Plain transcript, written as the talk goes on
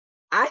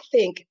I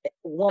think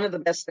one of the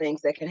best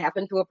things that can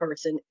happen to a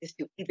person is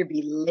to either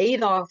be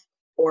laid off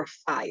or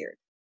fired.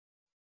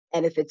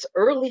 And if it's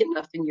early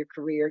enough in your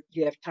career,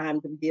 you have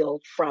time to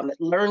build from it,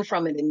 learn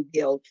from it, and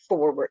build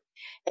forward.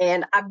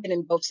 And I've been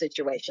in both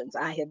situations.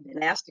 I have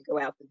been asked to go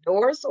out the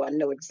door, so I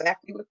know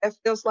exactly what that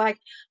feels like.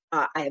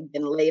 I have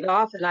been laid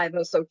off, and I've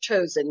also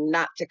chosen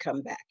not to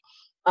come back.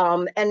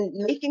 And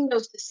making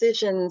those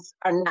decisions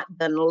are not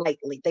done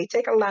lightly. They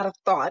take a lot of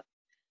thought.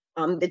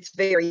 It's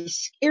very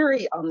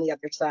scary on the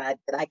other side,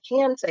 but I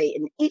can say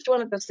in each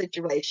one of those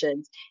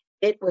situations,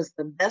 it was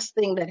the best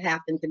thing that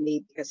happened to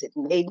me because it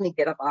made me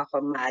get up off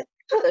of my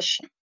tush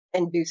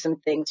and do some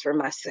things for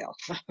myself.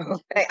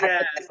 Okay, I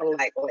put that Yes.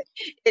 politely.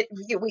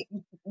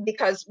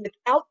 Because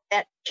without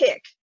that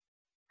kick,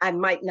 I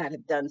might not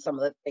have done some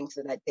of the things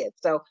that I did.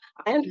 So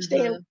I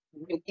understand Mhm.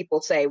 when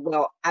people say,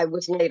 well, I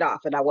was laid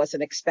off and I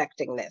wasn't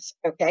expecting this.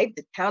 Okay,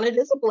 but count it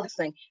as a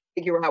blessing,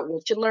 figure out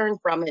what you learned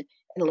from it,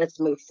 and let's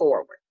move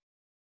forward.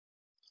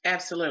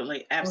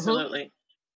 Absolutely, Mhm. absolutely.